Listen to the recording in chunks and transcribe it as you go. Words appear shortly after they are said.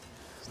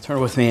Turn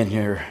with me in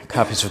your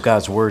copies of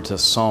God's Word to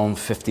Psalm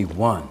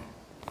 51.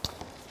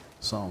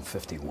 Psalm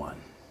 51.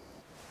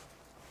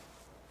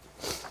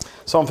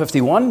 Psalm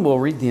 51, we'll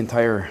read the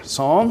entire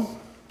psalm.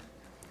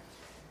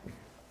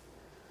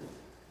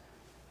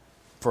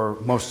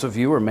 For most of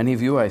you, or many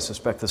of you, I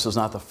suspect this is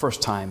not the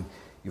first time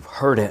you've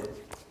heard it.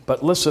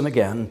 But listen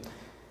again,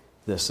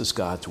 this is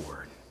God's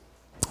Word.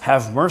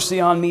 Have mercy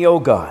on me, O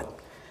God,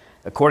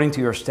 according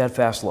to your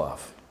steadfast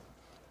love.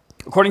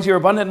 According to your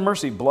abundant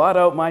mercy, blot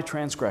out my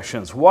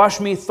transgressions. Wash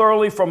me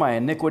thoroughly from my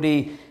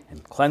iniquity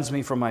and cleanse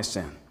me from my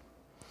sin.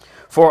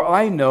 For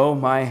I know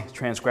my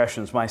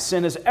transgressions. My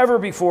sin is ever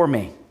before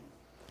me.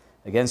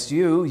 Against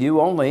you, you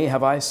only,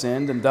 have I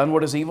sinned and done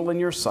what is evil in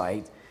your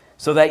sight,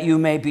 so that you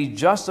may be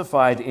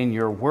justified in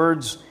your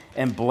words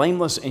and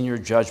blameless in your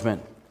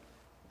judgment.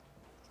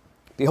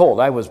 Behold,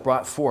 I was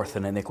brought forth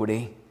in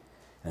iniquity,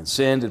 and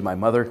sin did my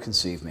mother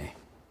conceive me.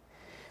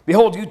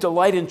 Behold, you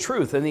delight in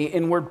truth, in the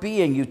inward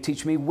being. You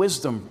teach me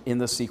wisdom in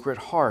the secret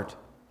heart.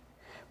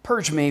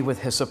 Purge me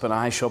with hyssop, and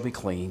I shall be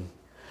clean.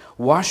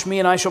 Wash me,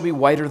 and I shall be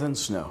whiter than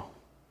snow.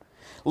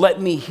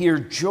 Let me hear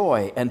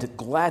joy and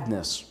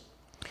gladness.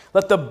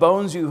 Let the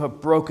bones you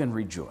have broken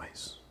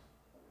rejoice.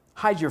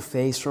 Hide your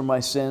face from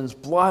my sins.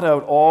 Blot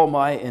out all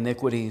my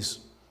iniquities.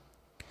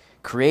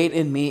 Create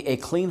in me a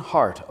clean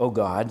heart, O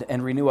God,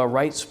 and renew a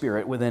right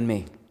spirit within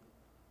me.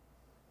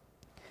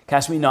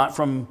 Cast me not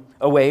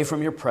away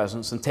from your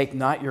presence, and take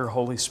not your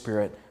Holy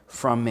Spirit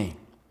from me.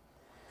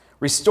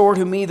 Restore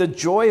to me the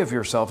joy of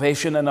your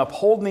salvation, and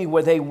uphold me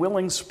with a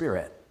willing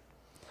spirit.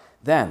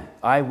 Then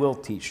I will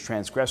teach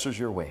transgressors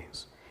your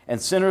ways,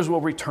 and sinners will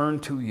return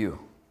to you.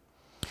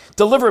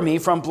 Deliver me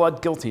from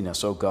blood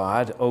guiltiness, O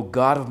God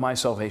of my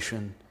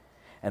salvation,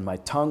 and my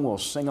tongue will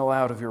sing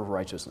aloud of your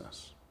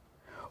righteousness.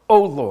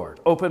 O Lord,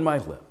 open my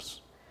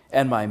lips,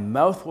 and my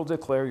mouth will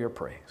declare your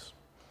praise.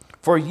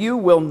 For you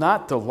will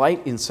not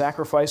delight in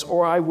sacrifice,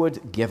 or I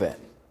would give it.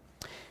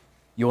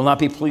 You will not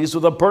be pleased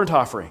with a burnt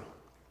offering.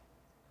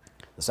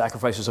 The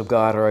sacrifices of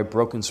God are a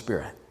broken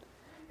spirit.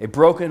 A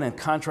broken and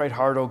contrite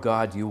heart, O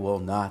God, you will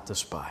not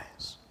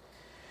despise.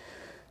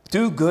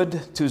 Do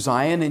good to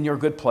Zion in your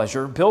good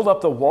pleasure. Build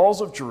up the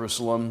walls of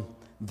Jerusalem.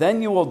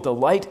 Then you will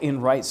delight in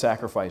right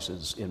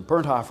sacrifices, in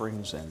burnt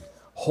offerings and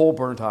whole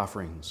burnt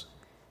offerings.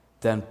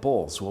 Then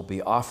bulls will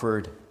be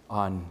offered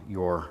on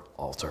your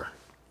altar.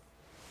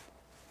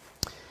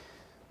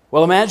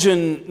 Well,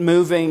 imagine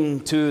moving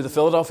to the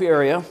Philadelphia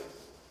area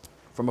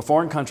from a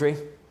foreign country,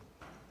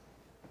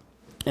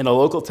 and a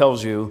local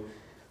tells you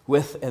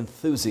with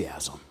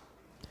enthusiasm,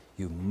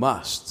 you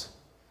must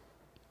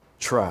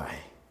try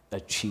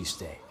a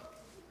cheesesteak.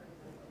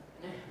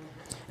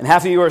 And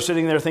half of you are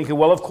sitting there thinking,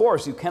 well, of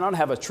course, you cannot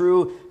have a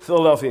true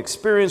Philadelphia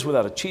experience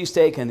without a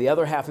cheesesteak, and the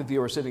other half of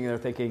you are sitting there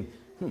thinking,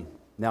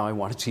 now I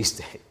want a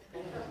cheesesteak.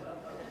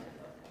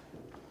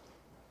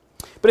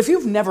 But if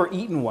you've never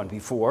eaten one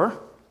before,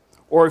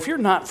 or if you're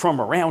not from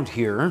around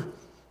here,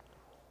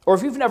 or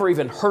if you've never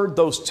even heard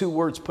those two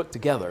words put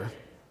together,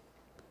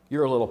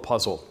 you're a little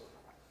puzzled.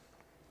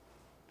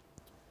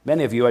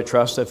 Many of you, I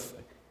trust,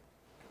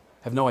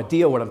 have no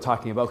idea what I'm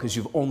talking about because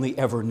you've only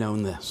ever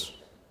known this.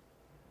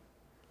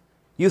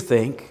 You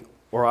think,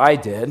 or I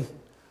did,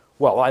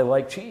 well, I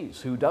like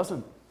cheese. Who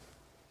doesn't?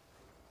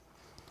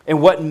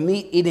 And what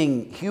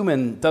meat-eating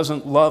human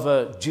doesn't love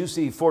a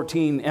juicy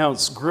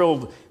 14-ounce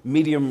grilled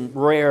medium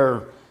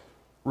rare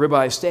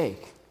ribeye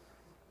steak?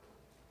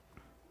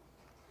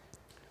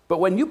 But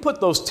when you put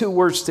those two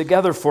words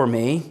together for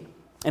me,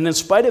 and in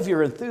spite of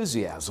your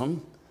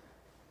enthusiasm,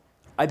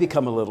 I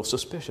become a little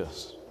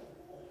suspicious.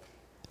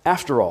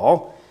 After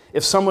all,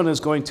 if someone is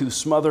going to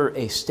smother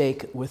a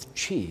steak with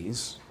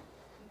cheese,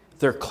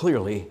 they're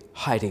clearly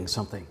hiding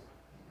something.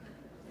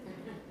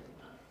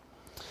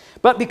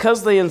 But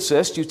because they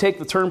insist, you take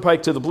the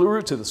turnpike to the Blue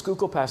Route, to the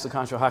Schuylkill, past the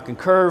Conshohocken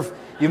Curve,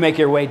 you make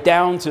your way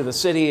down to the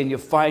city, and you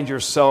find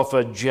yourself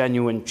a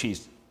genuine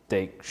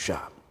cheesesteak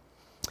shop.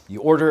 You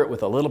order it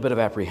with a little bit of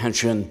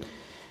apprehension.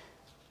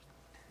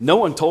 No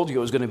one told you it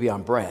was going to be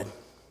on bread.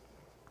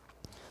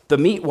 The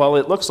meat, while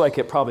it looks like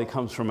it probably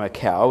comes from a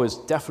cow, is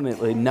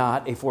definitely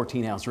not a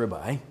 14-ounce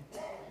ribeye.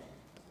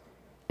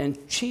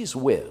 And Cheese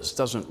Whiz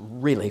doesn't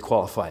really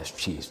qualify as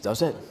cheese,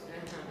 does it?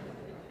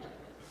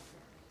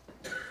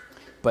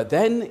 But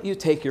then you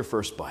take your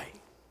first bite,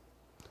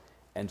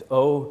 and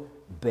oh,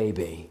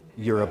 baby,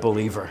 you're a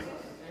believer.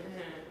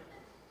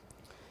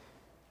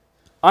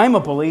 I'm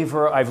a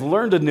believer. I've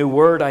learned a new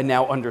word. I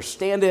now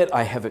understand it.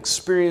 I have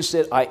experienced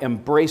it. I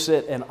embrace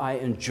it, and I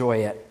enjoy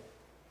it.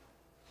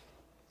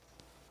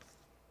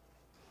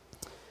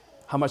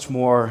 How much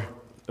more,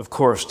 of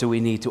course, do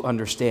we need to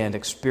understand,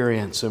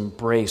 experience,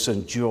 embrace,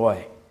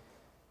 enjoy,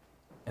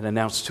 and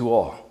announce to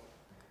all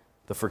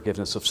the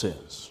forgiveness of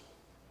sins?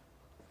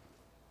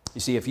 You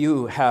see, if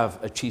you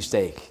have a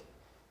cheesesteak,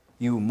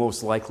 you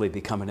most likely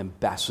become an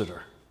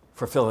ambassador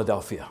for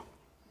Philadelphia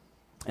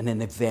and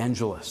an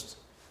evangelist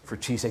for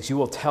cheesesteaks. You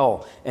will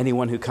tell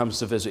anyone who comes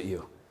to visit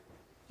you,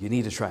 you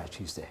need to try a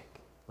cheesesteak.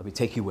 Let me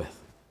take you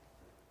with.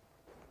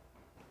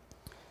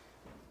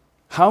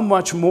 how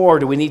much more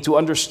do we need to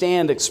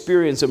understand,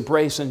 experience,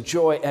 embrace,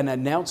 enjoy, and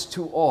announce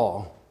to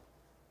all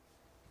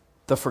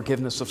the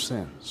forgiveness of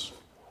sins?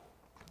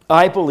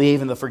 I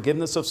believe in the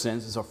forgiveness of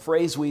sins is a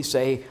phrase we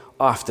say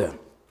often.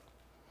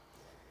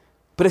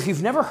 But if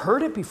you've never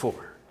heard it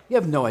before, you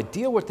have no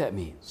idea what that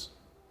means.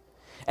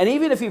 And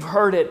even if you've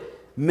heard it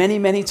many,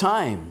 many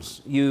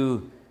times,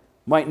 you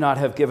might not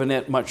have given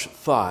it much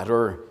thought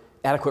or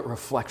adequate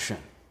reflection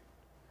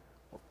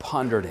or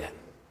pondered it,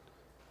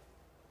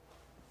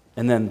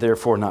 and then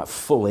therefore not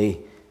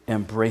fully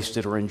embraced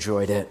it or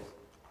enjoyed it.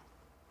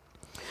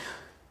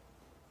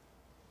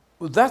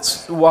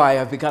 That's why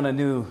I've begun a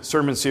new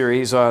sermon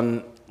series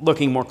on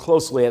looking more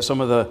closely at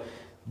some of the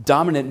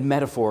dominant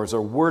metaphors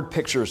or word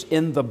pictures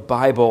in the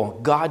Bible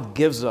God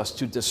gives us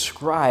to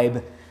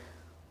describe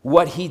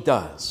what He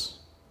does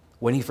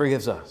when He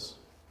forgives us.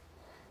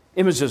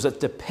 Images that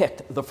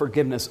depict the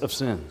forgiveness of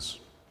sins.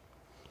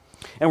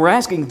 And we're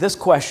asking this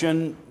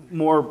question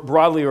more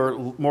broadly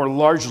or more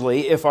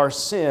largely: if our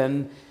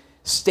sin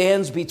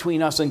stands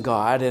between us and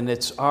God and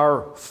it's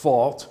our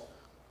fault,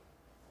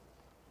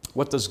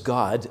 what does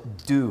God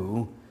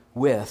do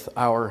with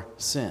our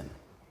sin?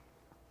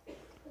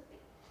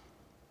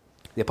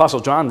 The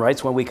Apostle John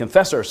writes, when we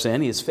confess our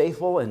sin, He is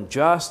faithful and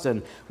just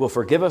and will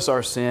forgive us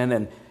our sin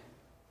and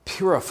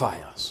purify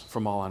us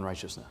from all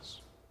unrighteousness.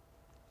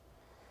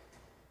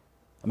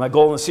 And my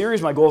goal in the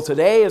series, my goal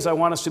today, is I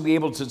want us to be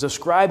able to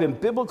describe in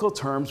biblical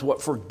terms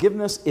what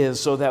forgiveness is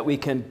so that we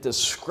can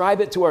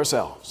describe it to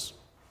ourselves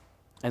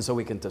and so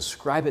we can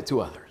describe it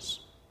to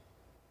others.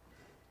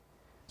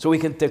 So we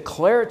can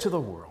declare it to the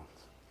world,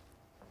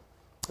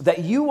 that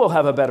you will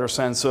have a better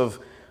sense of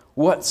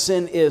what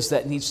sin is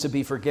that needs to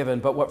be forgiven,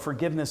 but what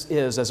forgiveness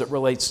is as it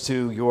relates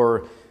to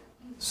your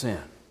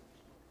sin.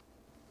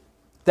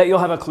 That you'll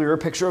have a clearer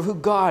picture of who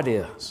God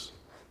is,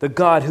 the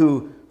God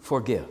who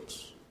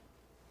forgives.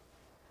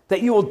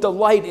 That you will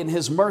delight in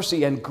His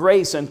mercy and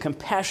grace and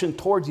compassion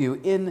toward you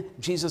in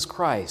Jesus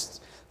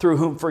Christ, through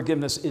whom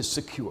forgiveness is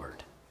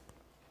secured.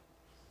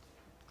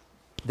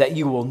 That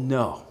you will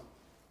know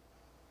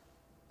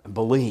and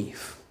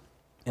believe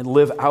and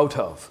live out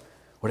of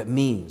what it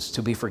means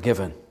to be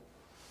forgiven.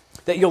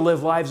 That you'll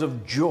live lives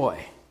of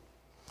joy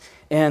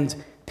and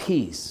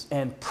peace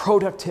and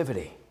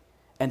productivity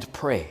and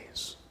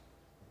praise.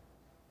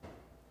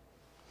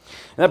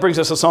 And that brings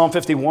us to Psalm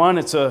 51.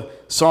 It's a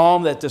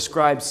psalm that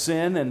describes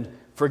sin and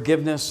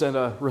forgiveness and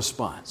a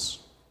response.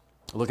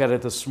 We'll look at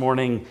it this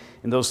morning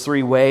in those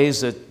three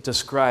ways. It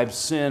describes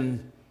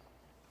sin,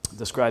 it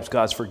describes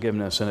God's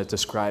forgiveness, and it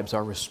describes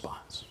our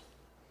response.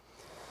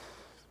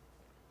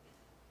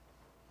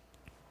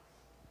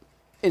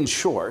 In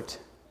short,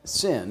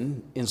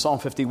 sin in Psalm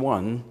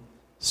 51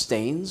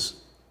 stains,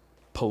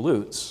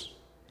 pollutes,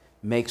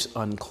 makes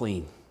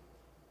unclean.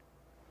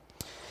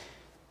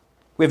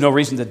 We have no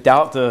reason to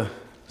doubt the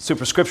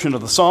superscription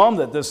of the psalm,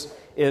 that this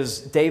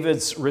is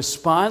David's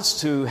response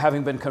to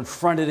having been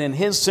confronted in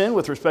his sin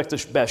with respect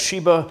to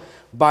Bathsheba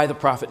by the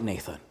prophet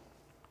Nathan.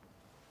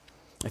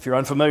 If you're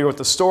unfamiliar with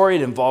the story,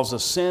 it involves the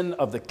sin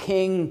of the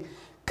king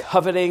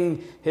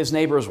coveting his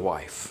neighbor's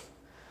wife,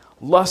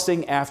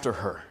 lusting after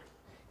her,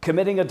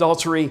 committing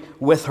adultery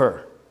with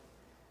her,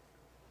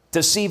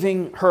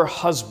 deceiving her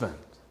husband,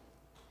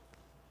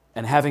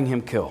 and having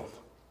him killed.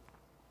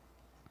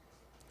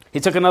 He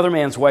took another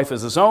man's wife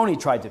as his own. He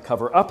tried to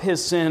cover up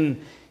his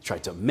sin. He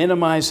tried to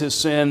minimize his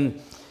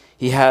sin.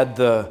 He had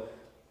the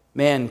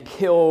man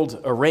killed,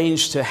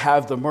 arranged to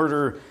have the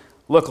murder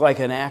look like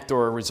an act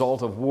or a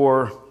result of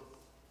war.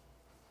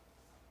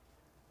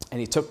 And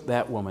he took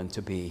that woman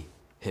to be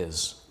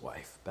his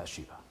wife,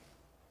 Bathsheba.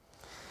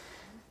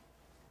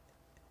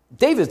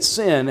 David's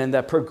sin and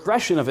the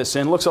progression of his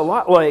sin looks a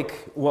lot like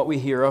what we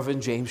hear of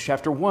in James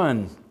chapter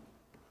 1.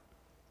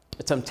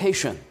 A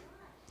temptation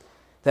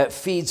that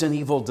feeds an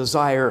evil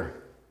desire,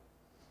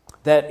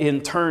 that in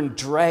turn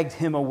dragged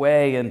him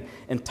away and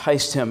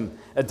enticed him,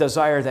 a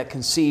desire that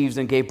conceived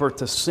and gave birth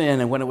to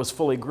sin, and when it was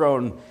fully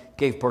grown,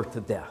 gave birth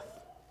to death.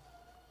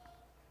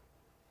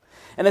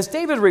 And as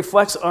David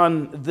reflects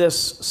on this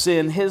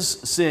sin, his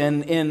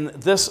sin in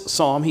this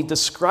psalm, he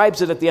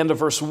describes it at the end of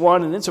verse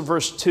 1 and into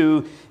verse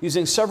 2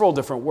 using several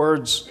different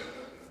words,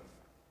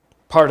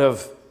 part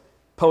of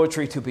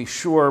poetry to be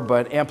sure,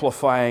 but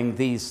amplifying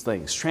these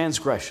things: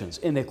 transgressions,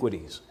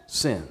 iniquities,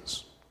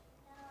 sins.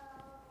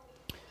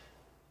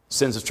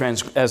 Sins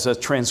as a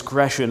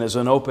transgression, as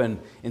an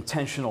open,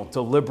 intentional,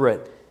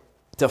 deliberate,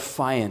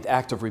 defiant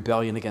act of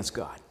rebellion against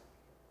God.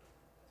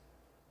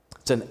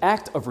 It's an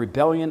act of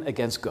rebellion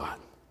against God.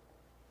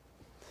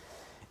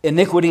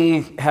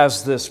 Iniquity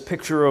has this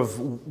picture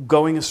of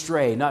going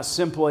astray, not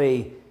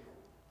simply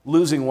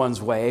losing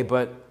one's way,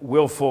 but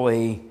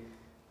willfully,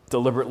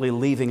 deliberately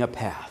leaving a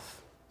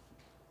path,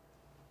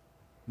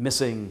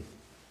 missing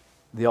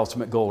the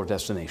ultimate goal or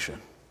destination.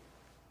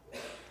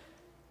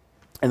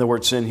 And the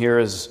word sin here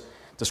is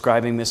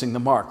describing missing the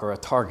mark or a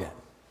target.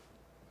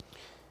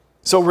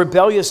 So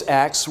rebellious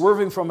acts,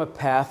 swerving from a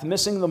path,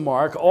 missing the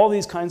mark, all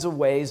these kinds of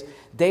ways,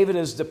 David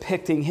is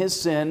depicting his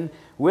sin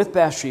with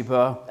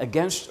Bathsheba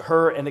against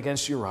her and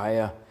against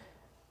Uriah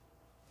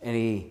And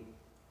he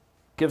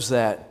gives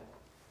that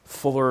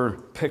fuller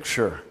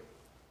picture.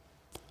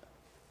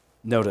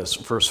 Notice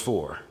verse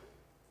 4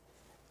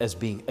 as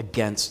being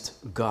against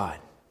God.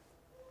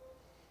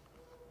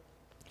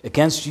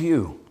 Against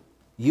you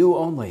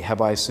only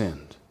have I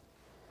sinned.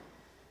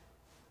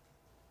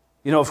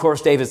 You know, of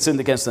course, David sinned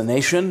against the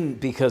nation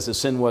because his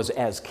sin was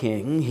as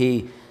king.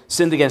 He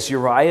sinned against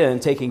Uriah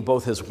in taking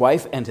both his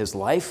wife and his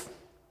life.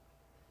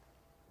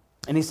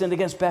 And he sinned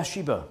against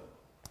Bathsheba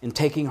in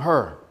taking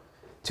her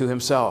to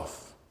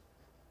himself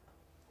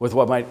with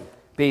what might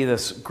be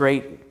this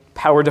great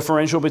power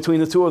differential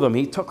between the two of them.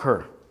 He took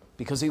her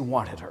because he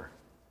wanted her.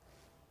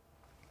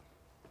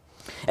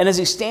 And as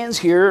he stands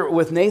here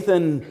with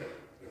Nathan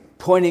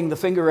pointing the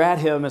finger at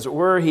him, as it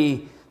were,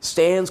 he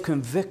stands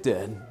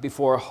convicted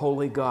before a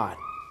holy God.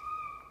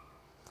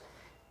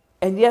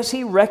 And yes,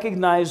 he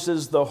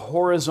recognizes the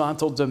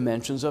horizontal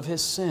dimensions of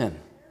his sin.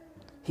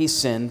 He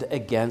sinned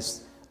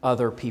against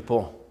other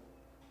people.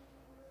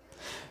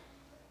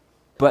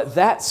 But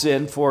that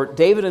sin for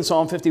David in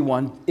Psalm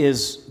 51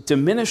 is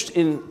diminished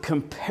in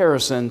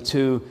comparison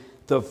to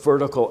the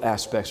vertical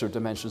aspects or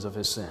dimensions of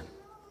his sin.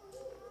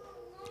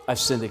 I've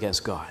sinned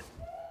against God.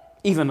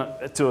 Even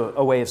to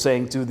a way of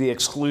saying to the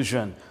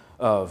exclusion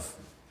of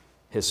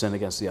his sin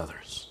against the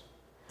others.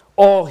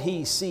 All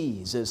he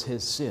sees is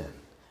his sin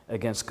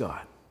against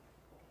God.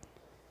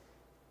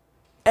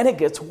 And it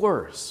gets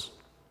worse.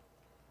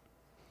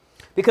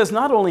 Because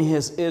not only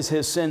is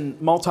his sin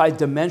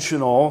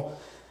multidimensional,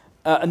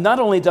 not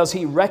only does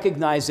he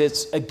recognize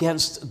it's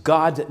against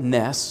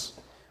Godness,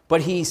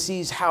 but he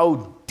sees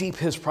how deep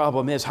his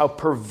problem is, how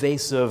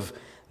pervasive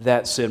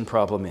that sin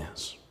problem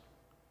is.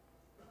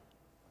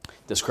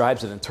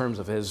 Describes it in terms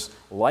of his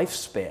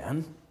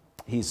lifespan.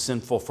 He's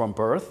sinful from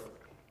birth.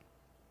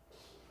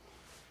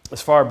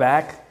 As far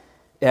back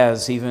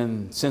as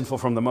even sinful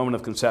from the moment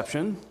of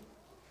conception.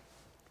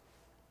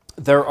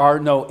 There are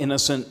no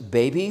innocent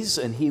babies,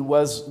 and he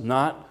was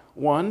not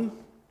one.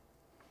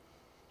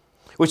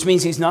 Which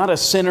means he's not a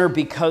sinner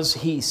because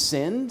he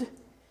sinned.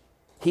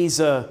 He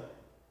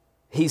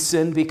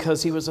sinned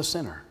because he was a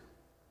sinner.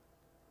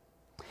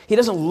 He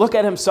doesn't look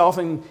at himself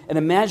and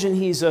imagine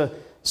he's a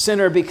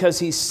sinner because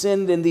he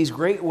sinned in these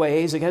great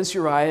ways against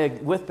Uriah,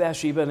 with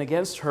Bathsheba, and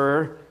against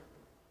her,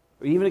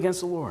 or even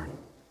against the Lord.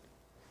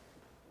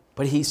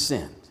 But he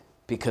sinned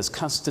because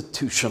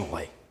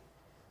constitutionally,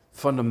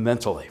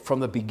 fundamentally, from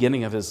the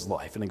beginning of his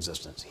life and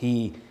existence,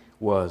 he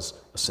was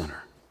a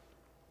sinner.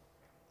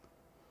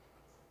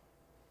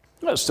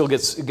 Well,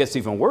 it gets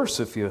even worse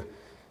if you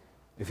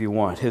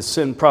want. His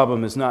sin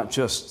problem is not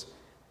just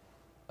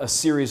a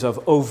series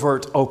of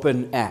overt,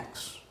 open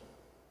acts.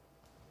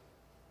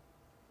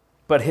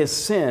 But his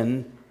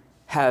sin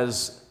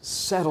has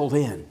settled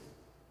in,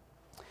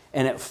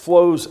 and it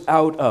flows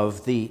out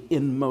of the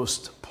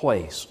inmost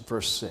place,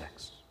 verse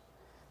 6,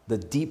 the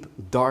deep,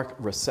 dark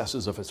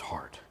recesses of his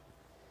heart.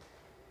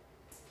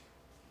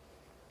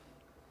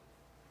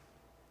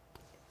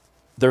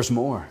 There's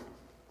more.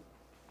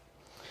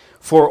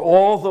 For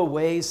all the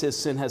ways his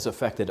sin has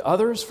affected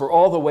others, for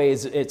all the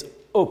ways it's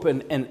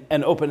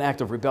an open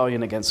act of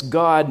rebellion against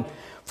God,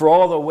 for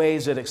all the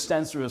ways it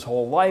extends through his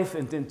whole life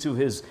and into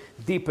his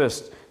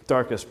deepest,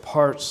 darkest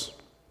parts,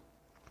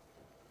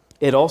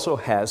 it also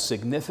has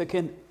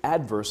significant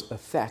adverse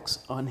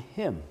effects on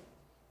him,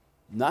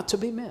 not to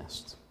be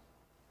missed.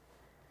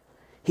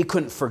 He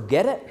couldn't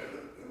forget it.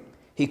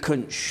 He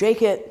couldn't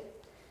shake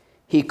it.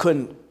 He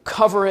couldn't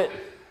cover it.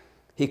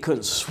 He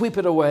couldn't sweep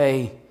it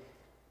away.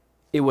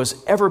 It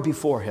was ever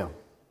before him,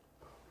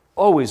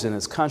 always in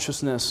his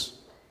consciousness,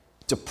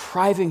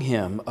 depriving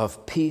him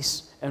of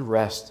peace and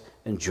rest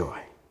and joy.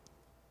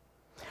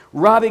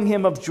 Robbing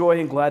him of joy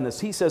and gladness.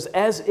 He says,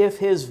 as if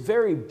his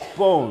very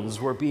bones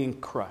were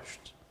being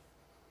crushed.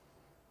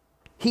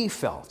 He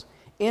felt,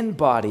 in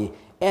body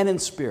and in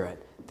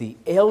spirit, the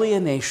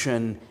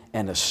alienation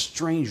and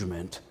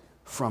estrangement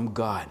from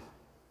God.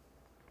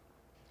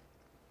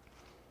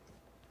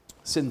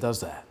 Sin does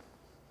that.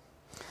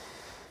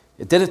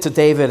 It did it to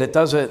David, it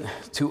does it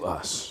to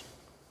us.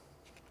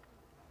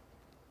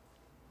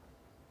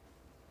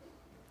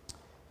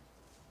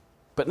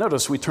 But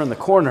notice we turn the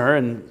corner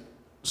and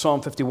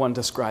Psalm 51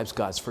 describes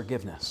God's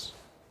forgiveness.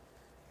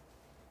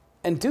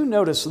 And do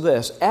notice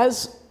this,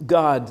 as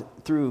God,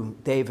 through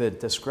David,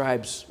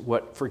 describes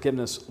what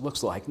forgiveness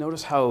looks like,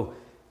 notice how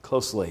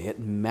closely it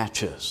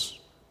matches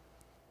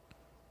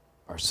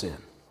our sin.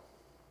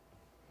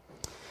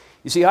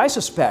 You see, I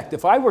suspect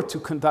if I were to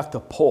conduct a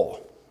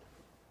poll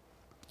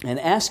and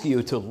ask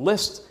you to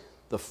list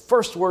the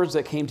first words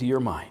that came to your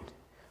mind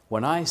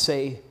when I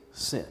say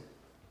sin,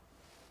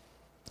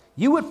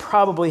 you would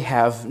probably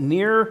have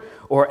near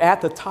or at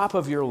the top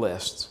of your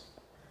list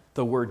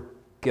the word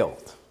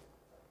guilt.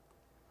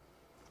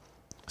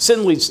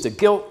 Sin leads to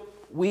guilt.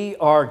 We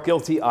are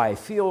guilty. I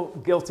feel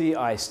guilty.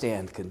 I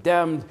stand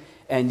condemned.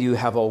 And you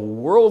have a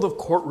world of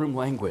courtroom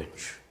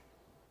language,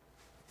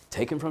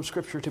 taken from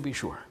Scripture to be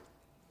sure.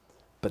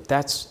 But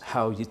that's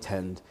how you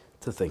tend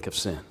to think of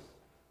sin.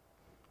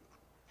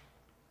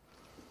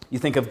 You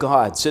think of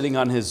God sitting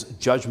on his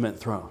judgment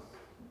throne,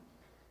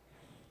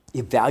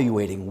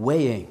 evaluating,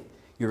 weighing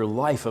your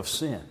life of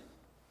sin,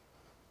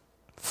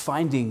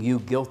 finding you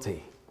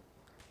guilty,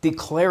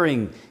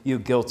 declaring you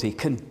guilty,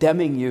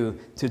 condemning you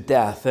to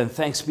death. And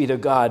thanks be to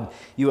God,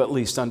 you at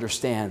least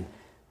understand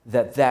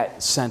that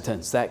that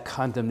sentence, that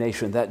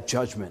condemnation, that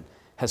judgment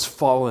has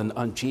fallen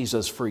on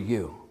Jesus for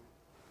you.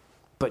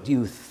 But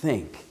you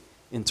think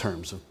in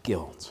terms of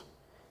guilt,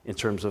 in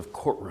terms of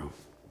courtroom.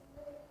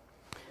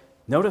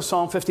 Notice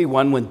Psalm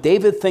 51, when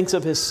David thinks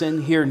of his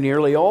sin here,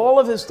 nearly all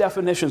of his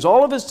definitions,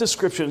 all of his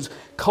descriptions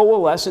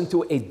coalesce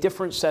into a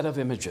different set of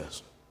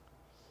images.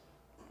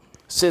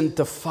 Sin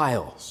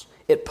defiles,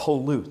 it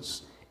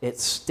pollutes, it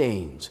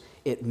stains,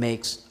 it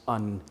makes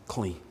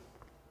unclean.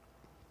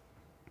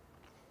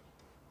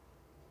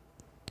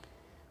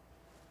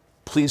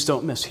 Please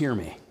don't mishear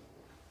me.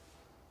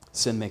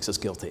 Sin makes us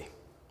guilty.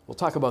 We'll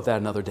talk about that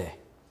another day.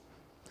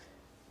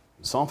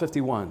 Psalm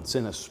 51,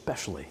 sin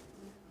especially,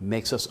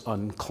 makes us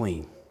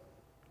unclean.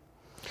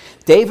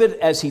 David,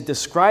 as he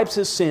describes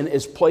his sin,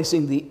 is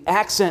placing the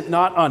accent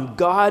not on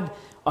God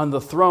on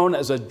the throne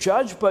as a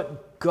judge,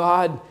 but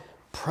God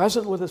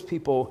present with his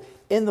people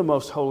in the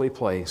most holy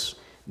place.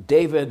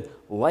 David,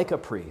 like a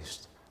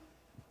priest,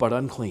 but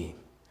unclean,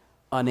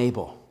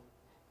 unable.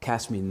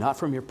 Cast me not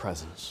from your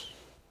presence.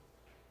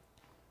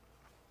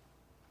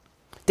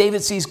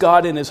 David sees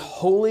God in his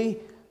holy,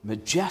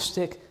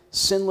 majestic,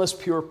 sinless,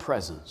 pure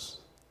presence.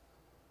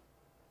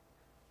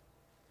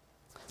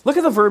 Look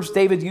at the verbs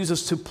David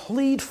uses to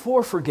plead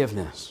for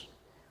forgiveness.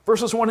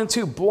 Verses 1 and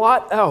 2,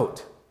 blot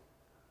out,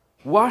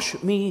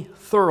 wash me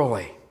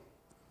thoroughly,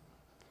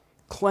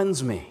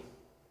 cleanse me.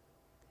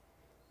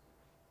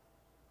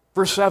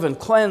 Verse 7,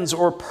 cleanse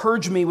or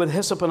purge me with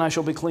hyssop and I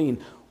shall be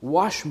clean.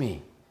 Wash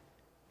me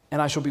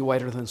and I shall be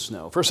whiter than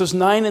snow. Verses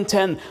 9 and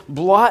 10,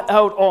 blot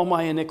out all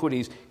my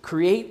iniquities.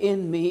 Create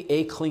in me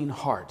a clean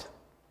heart.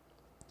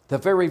 The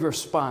very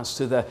response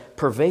to the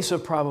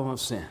pervasive problem of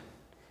sin.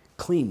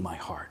 Clean my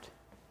heart.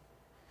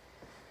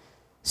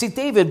 See,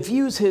 David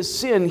views his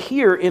sin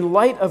here in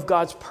light of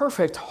God's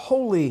perfect,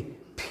 holy,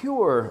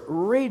 pure,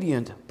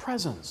 radiant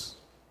presence.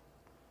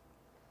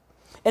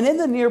 And in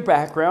the near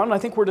background, I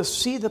think we're to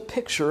see the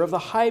picture of the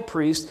high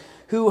priest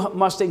who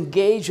must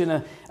engage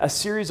in a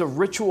series of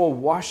ritual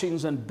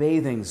washings and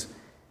bathings,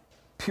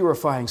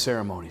 purifying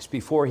ceremonies,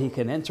 before he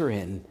can enter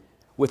in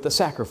with the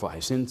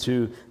sacrifice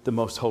into the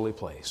most holy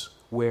place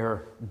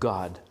where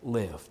God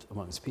lived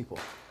among his people.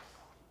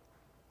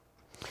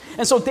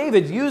 And so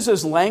David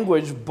uses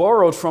language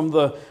borrowed from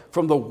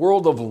the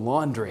world of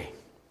laundry.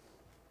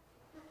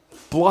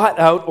 Blot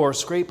out or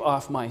scrape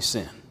off my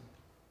sin.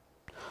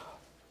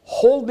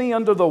 Hold me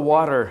under the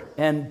water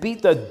and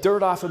beat the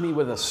dirt off of me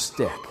with a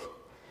stick.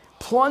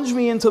 Plunge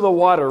me into the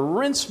water,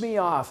 rinse me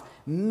off,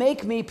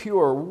 make me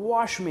pure,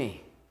 wash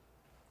me,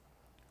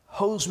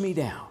 hose me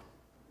down,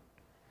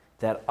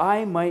 that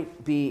I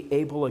might be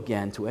able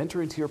again to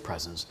enter into your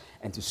presence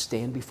and to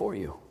stand before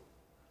you.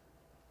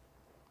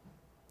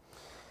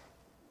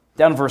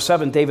 Down in verse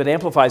 7, David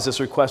amplifies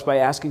this request by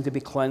asking to be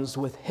cleansed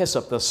with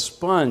hyssop, the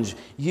sponge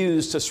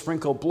used to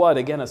sprinkle blood,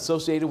 again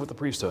associated with the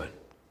priesthood.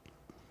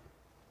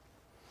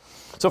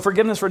 So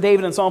forgiveness for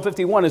David in Psalm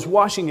 51 is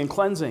washing and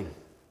cleansing.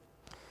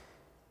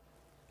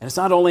 And it's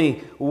not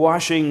only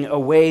washing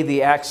away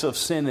the acts of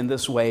sin in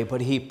this way, but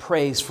he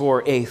prays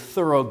for a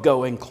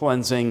thoroughgoing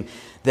cleansing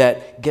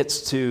that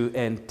gets to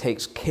and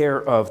takes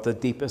care of the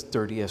deepest,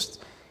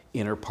 dirtiest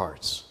inner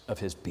parts of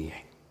his being.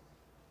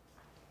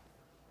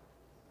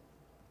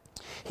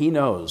 He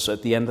knows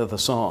at the end of the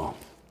psalm,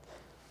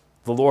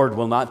 the Lord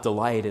will not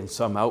delight in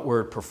some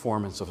outward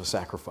performance of a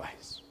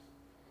sacrifice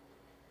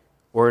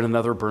or in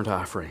another burnt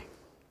offering,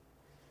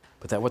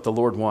 but that what the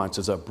Lord wants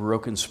is a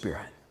broken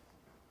spirit,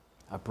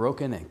 a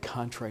broken and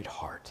contrite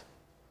heart.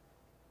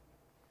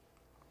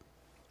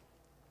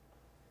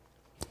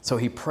 So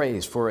he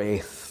prays for a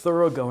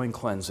thoroughgoing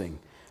cleansing,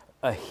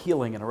 a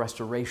healing and a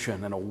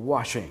restoration and a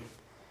washing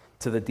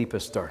to the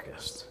deepest,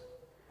 darkest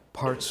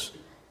parts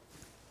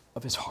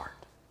of his heart.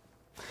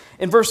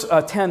 In verse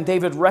 10,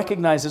 David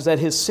recognizes that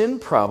his sin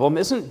problem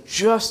isn't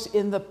just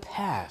in the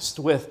past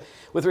with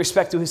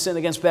respect to his sin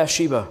against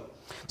Bathsheba,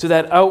 to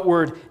that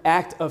outward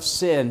act of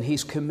sin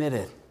he's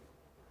committed.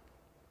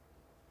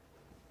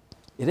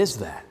 It is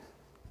that.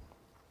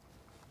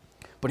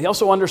 But he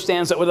also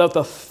understands that without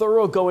the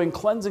thoroughgoing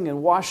cleansing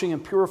and washing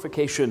and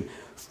purification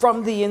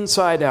from the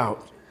inside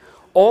out,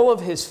 all of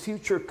his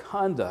future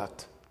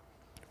conduct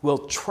will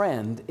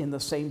trend in the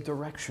same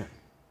direction.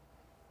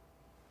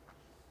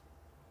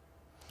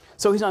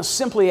 So he's not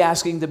simply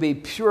asking to be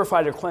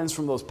purified or cleansed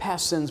from those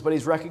past sins, but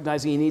he's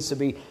recognizing he needs to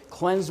be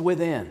cleansed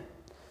within,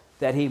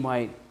 that he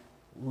might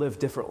live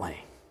differently.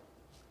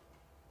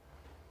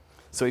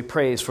 So he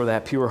prays for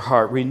that pure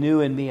heart. Renew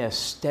in me a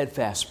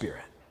steadfast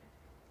spirit.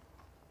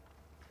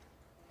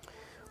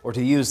 Or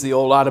to use the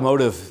old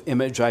automotive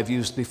image I've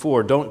used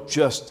before, don't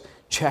just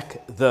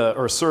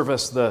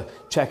service the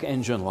check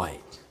engine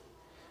light.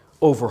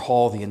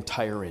 Overhaul the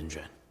entire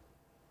engine.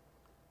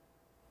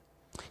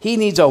 He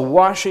needs a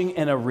washing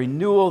and a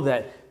renewal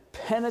that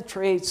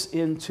penetrates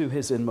into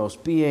his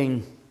inmost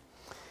being,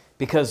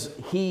 because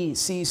he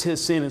sees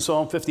his sin in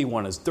Psalm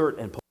 51 as dirt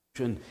and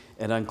pollution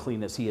and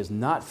uncleanness. He is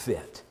not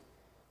fit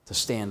to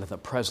stand in the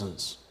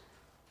presence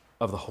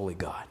of the holy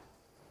God.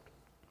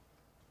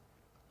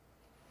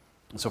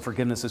 And so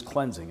forgiveness is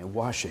cleansing and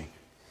washing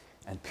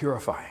and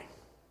purifying.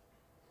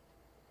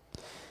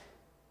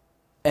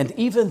 And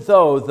even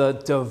though the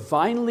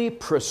divinely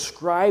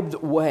prescribed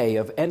way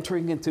of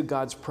entering into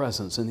God's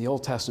presence in the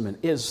Old Testament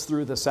is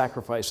through the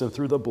sacrifice and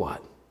through the blood,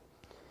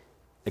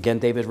 again,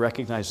 David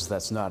recognizes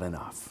that's not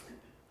enough.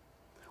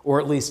 Or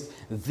at least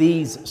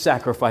these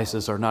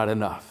sacrifices are not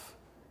enough.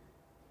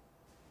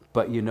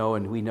 But you know,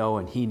 and we know,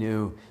 and he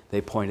knew,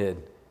 they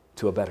pointed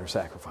to a better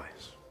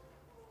sacrifice.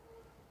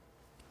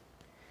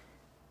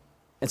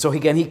 And so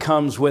again, he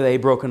comes with a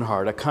broken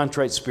heart, a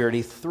contrite spirit.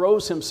 He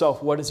throws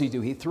himself, what does he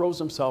do? He throws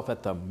himself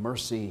at the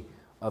mercy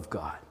of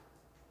God.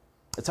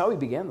 That's how he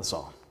began the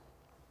psalm.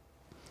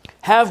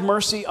 Have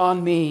mercy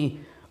on me,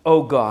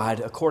 O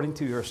God, according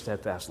to your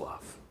steadfast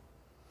love.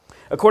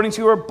 According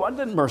to your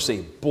abundant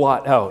mercy,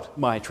 blot out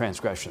my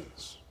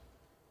transgressions.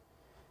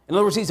 In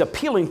other words, he's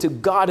appealing to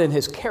God and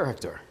his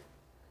character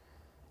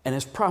and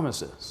his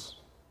promises.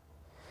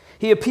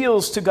 He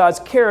appeals to God's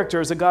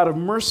character as a God of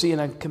mercy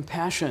and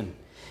compassion.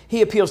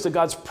 He appeals to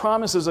God's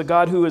promise as a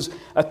God who is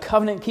a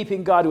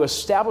covenant-keeping God who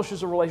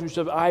establishes a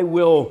relationship. I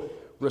will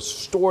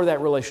restore that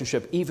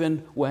relationship even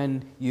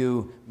when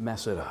you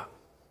mess it up.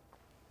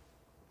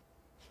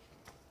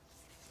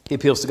 He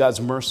appeals to God's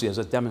mercy as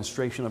a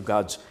demonstration of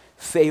God's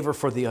favor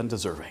for the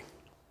undeserving.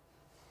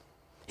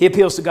 He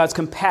appeals to God's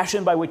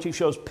compassion by which he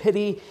shows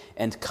pity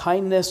and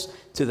kindness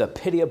to the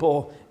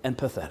pitiable and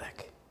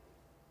pathetic.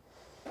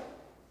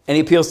 And he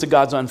appeals to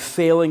God's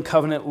unfailing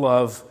covenant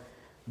love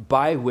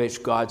by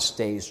which God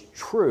stays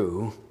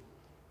true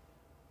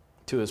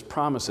to his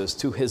promises,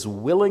 to his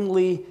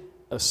willingly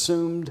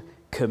assumed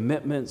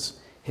commitments,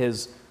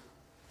 his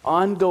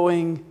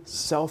ongoing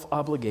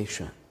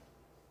self-obligation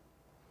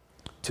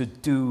to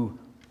do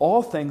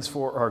all things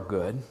for our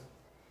good,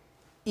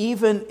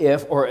 even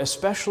if, or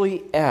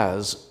especially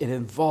as, it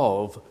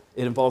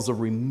involves the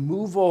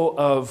removal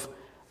of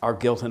our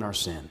guilt and our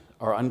sin,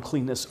 our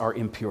uncleanness, our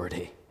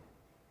impurity,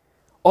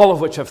 all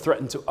of which have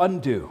threatened to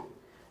undo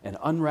and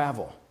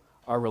unravel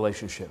our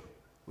relationship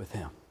with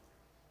him.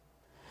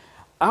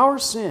 Our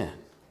sin,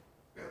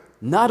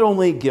 not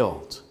only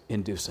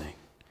guilt-inducing,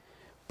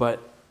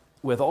 but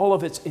with all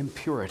of its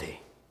impurity,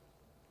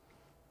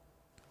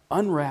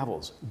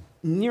 unravels,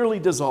 nearly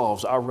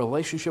dissolves our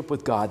relationship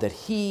with God that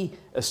he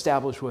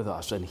established with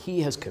us, and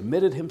he has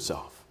committed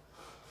himself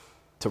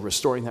to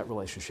restoring that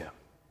relationship.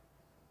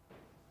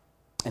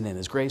 And in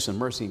his grace and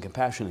mercy and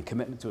compassion and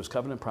commitment to his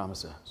covenant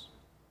promises,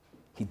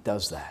 he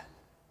does that.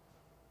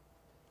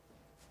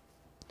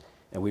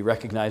 And we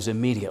recognize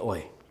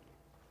immediately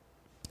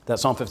that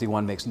Psalm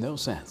 51 makes no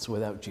sense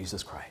without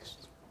Jesus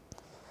Christ.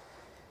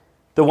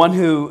 The one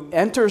who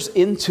enters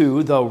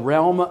into the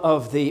realm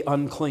of the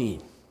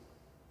unclean,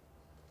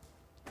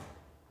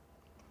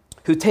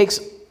 who takes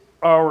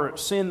our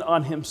sin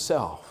on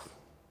himself.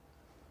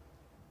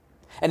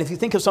 And if you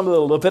think of some of the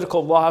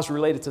Levitical laws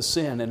related to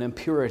sin and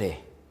impurity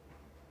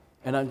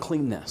and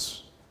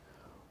uncleanness,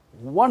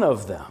 one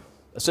of them,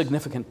 a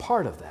significant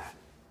part of that,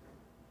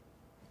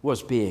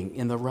 was being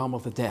in the realm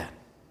of the dead,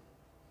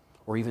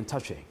 or even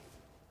touching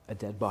a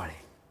dead body.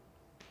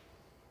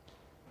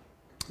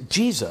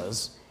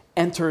 Jesus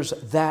enters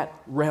that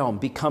realm,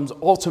 becomes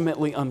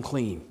ultimately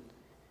unclean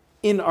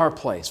in our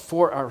place,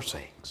 for our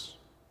sakes,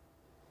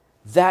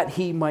 that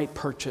he might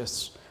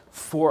purchase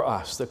for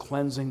us the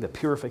cleansing, the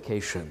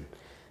purification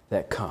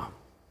that come.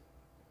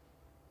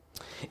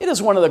 It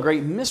is one of the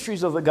great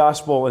mysteries of the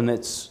gospel, and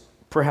it's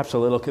perhaps a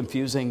little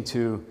confusing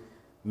to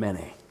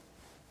many,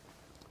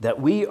 that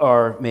we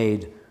are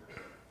made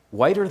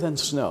whiter than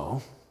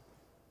snow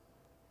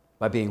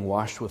by being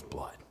washed with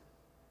blood.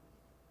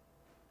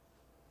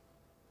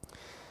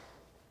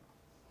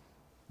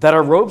 That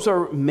our robes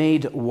are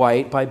made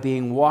white by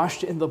being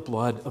washed in the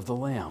blood of the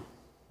Lamb.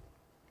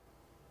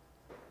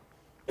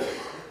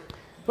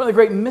 One of the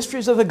great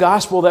mysteries of the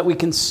gospel, that we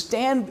can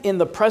stand in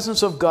the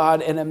presence of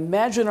God and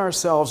imagine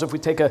ourselves, if we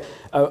take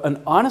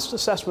an honest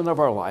assessment of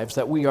our lives,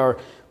 that we are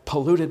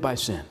polluted by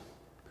sin.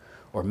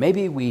 Or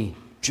maybe we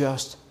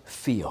just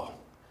feel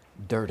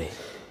dirty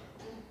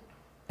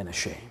and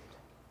ashamed.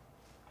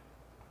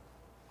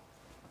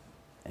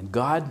 And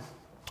God,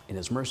 in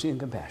his mercy and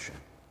compassion,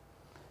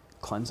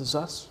 cleanses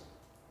us,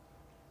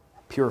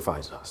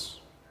 purifies us,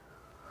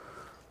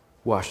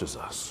 washes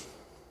us.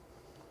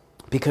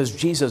 Because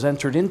Jesus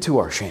entered into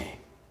our shame,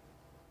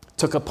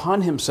 took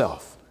upon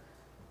himself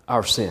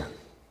our sin,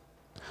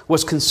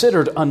 was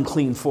considered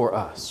unclean for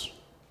us,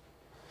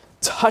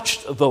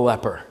 touched the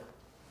leper,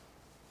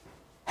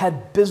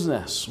 had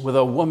business with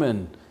a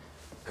woman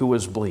who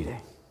was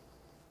bleeding.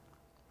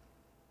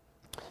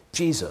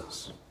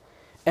 Jesus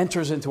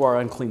enters into our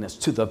uncleanness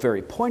to the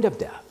very point of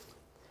death,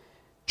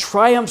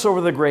 triumphs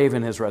over the grave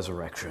in his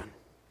resurrection.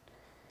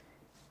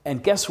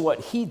 And guess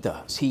what he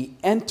does? He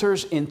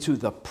enters into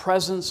the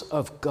presence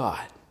of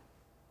God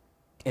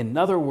In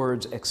other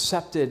words,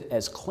 accepted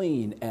as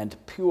clean and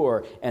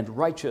pure and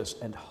righteous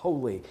and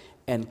holy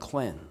and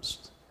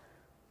cleansed.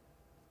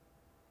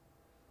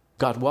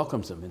 God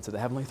welcomes them into the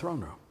heavenly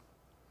throne room.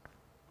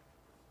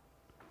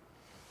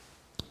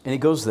 And he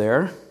goes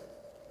there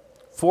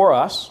for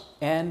us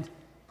and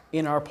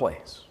in our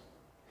place.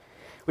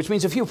 Which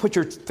means if you put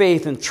your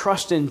faith and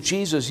trust in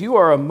Jesus, you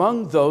are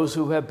among those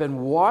who have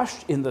been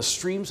washed in the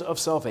streams of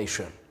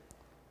salvation.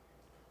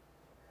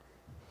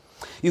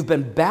 You've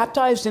been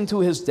baptized into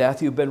his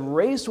death. You've been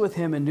raised with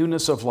him in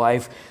newness of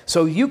life,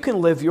 so you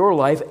can live your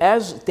life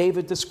as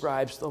David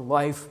describes the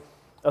life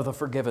of the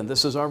forgiven.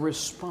 This is our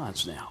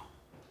response now.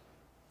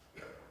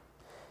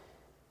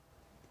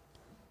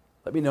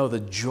 Let me know the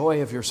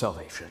joy of your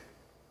salvation.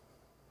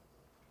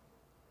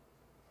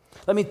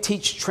 Let me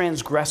teach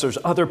transgressors,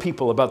 other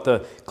people, about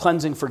the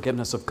cleansing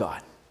forgiveness of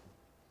God.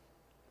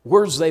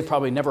 Words they've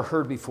probably never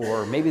heard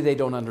before, or maybe they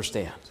don't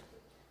understand.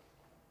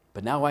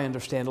 But now I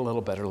understand a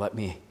little better. Let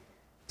me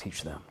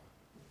teach them.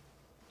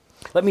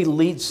 Let me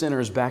lead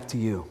sinners back to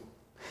you.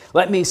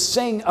 Let me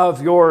sing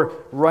of your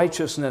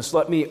righteousness.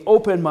 Let me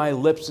open my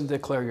lips and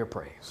declare your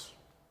praise.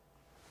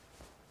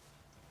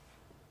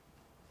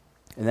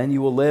 And then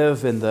you will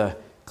live in the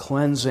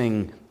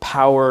cleansing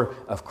power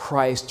of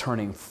Christ,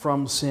 turning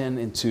from sin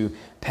into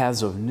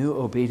paths of new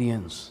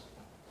obedience,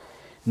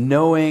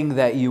 knowing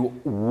that you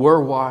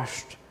were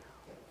washed,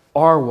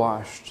 are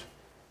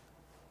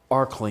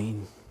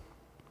clean,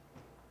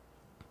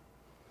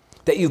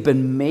 that you've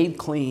been made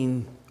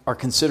clean, are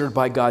considered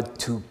by God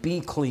to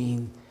be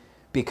clean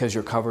because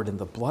you're covered in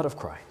the blood of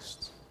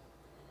Christ,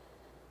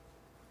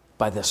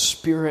 by the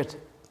Spirit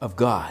of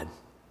God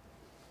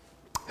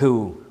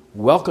who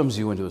welcomes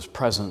you into his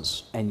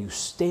presence, and you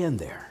stand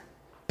there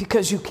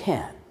because you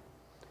can,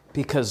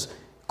 because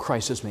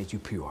Christ has made you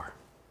pure.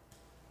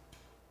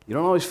 You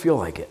don't always feel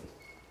like it,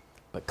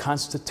 but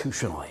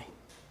constitutionally,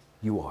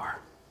 you are.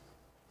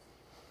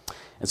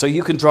 And so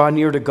you can draw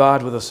near to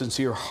God with a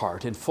sincere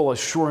heart in full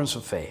assurance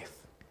of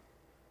faith,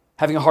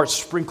 having a heart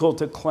sprinkled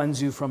to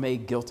cleanse you from a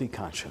guilty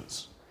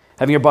conscience,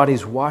 having your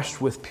bodies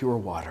washed with pure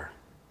water.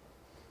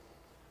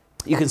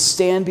 You can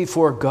stand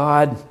before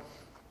God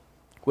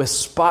with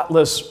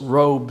spotless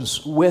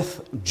robes,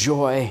 with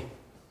joy,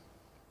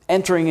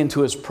 entering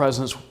into his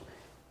presence,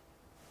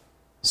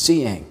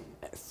 seeing,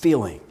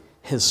 feeling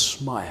his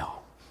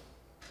smile,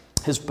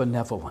 his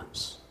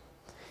benevolence,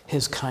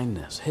 his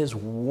kindness, his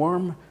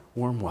warm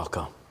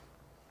welcome,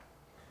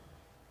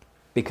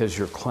 because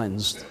you're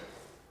cleansed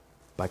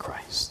by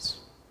Christ,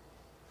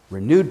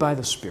 renewed by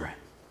the Spirit.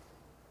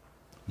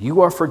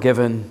 You are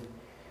forgiven.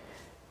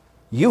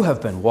 You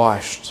have been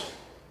washed.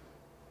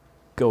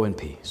 Go in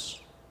peace.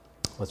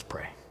 Let's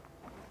pray.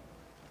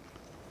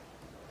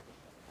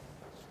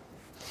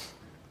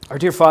 Our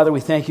dear Father, we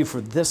thank you for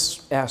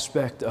this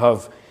aspect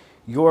of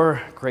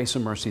your grace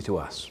and mercy to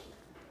us.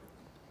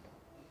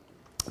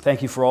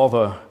 Thank you for all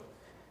the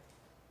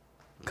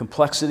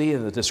complexity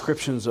and the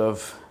descriptions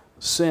of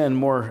sin.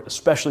 More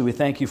especially, we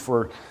thank you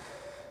for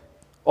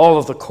all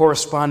of the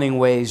corresponding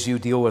ways you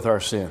deal with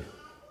our sin.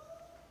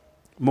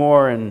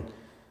 More and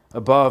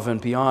above and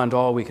beyond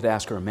all we could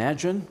ask or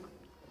imagine.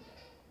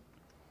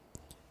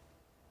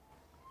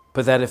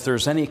 But that if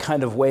there's any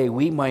kind of way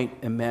we might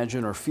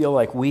imagine or feel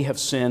like we have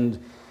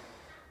sinned,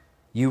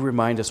 you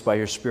remind us by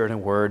your Spirit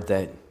and Word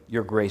that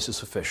your grace is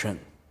sufficient.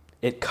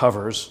 It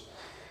covers,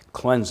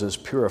 cleanses,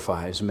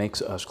 purifies,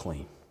 makes us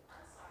clean.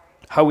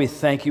 How we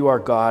thank you, our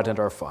God and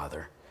our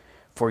Father,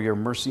 for your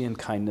mercy and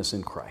kindness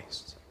in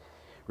Christ.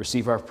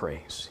 Receive our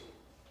praise.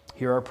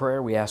 Hear our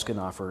prayer. We ask and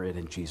offer it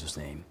in Jesus'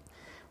 name.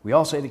 We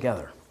all say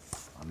together,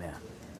 Amen.